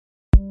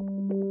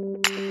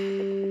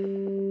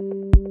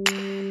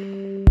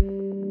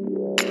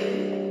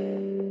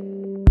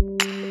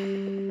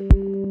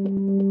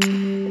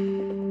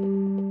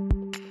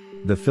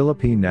The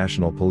Philippine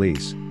National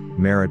Police,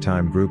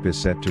 Maritime Group is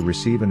set to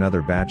receive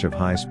another batch of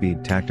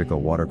high-speed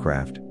tactical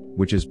watercraft,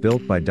 which is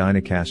built by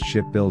Dynacast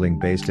Shipbuilding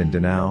based in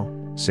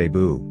Danao,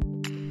 Cebu.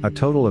 A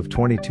total of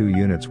 22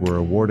 units were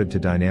awarded to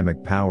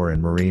Dynamic Power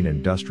and Marine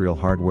Industrial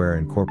Hardware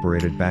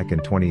Incorporated back in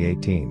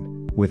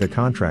 2018, with a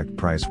contract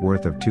price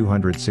worth of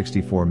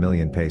 264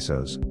 million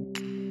pesos.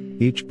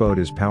 Each boat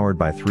is powered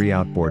by 3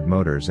 outboard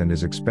motors and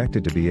is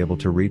expected to be able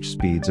to reach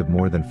speeds of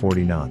more than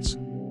 40 knots.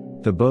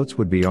 The boats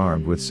would be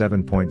armed with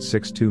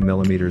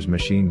 7.62mm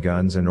machine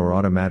guns and/or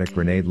automatic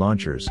grenade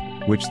launchers,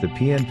 which the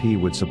PNP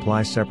would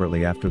supply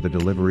separately after the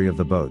delivery of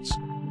the boats.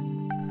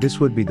 This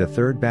would be the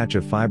third batch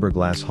of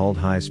fiberglass-hulled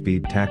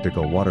high-speed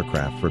tactical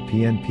watercraft for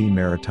PNP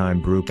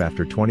Maritime Group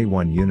after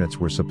 21 units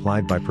were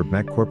supplied by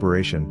PMAC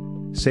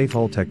Corporation, Safe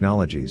Hull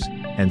Technologies,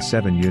 and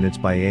 7 units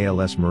by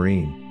ALS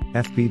Marine,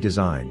 FB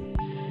Design.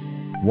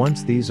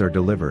 Once these are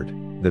delivered,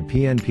 the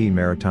PNP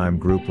Maritime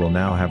Group will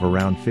now have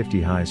around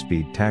 50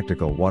 high-speed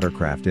tactical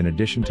watercraft in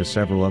addition to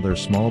several other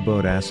small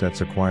boat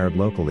assets acquired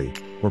locally,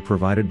 or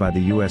provided by the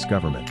U.S.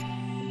 government.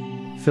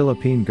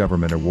 Philippine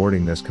government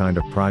awarding this kind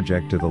of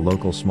project to the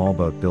local small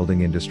boat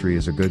building industry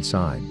is a good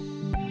sign.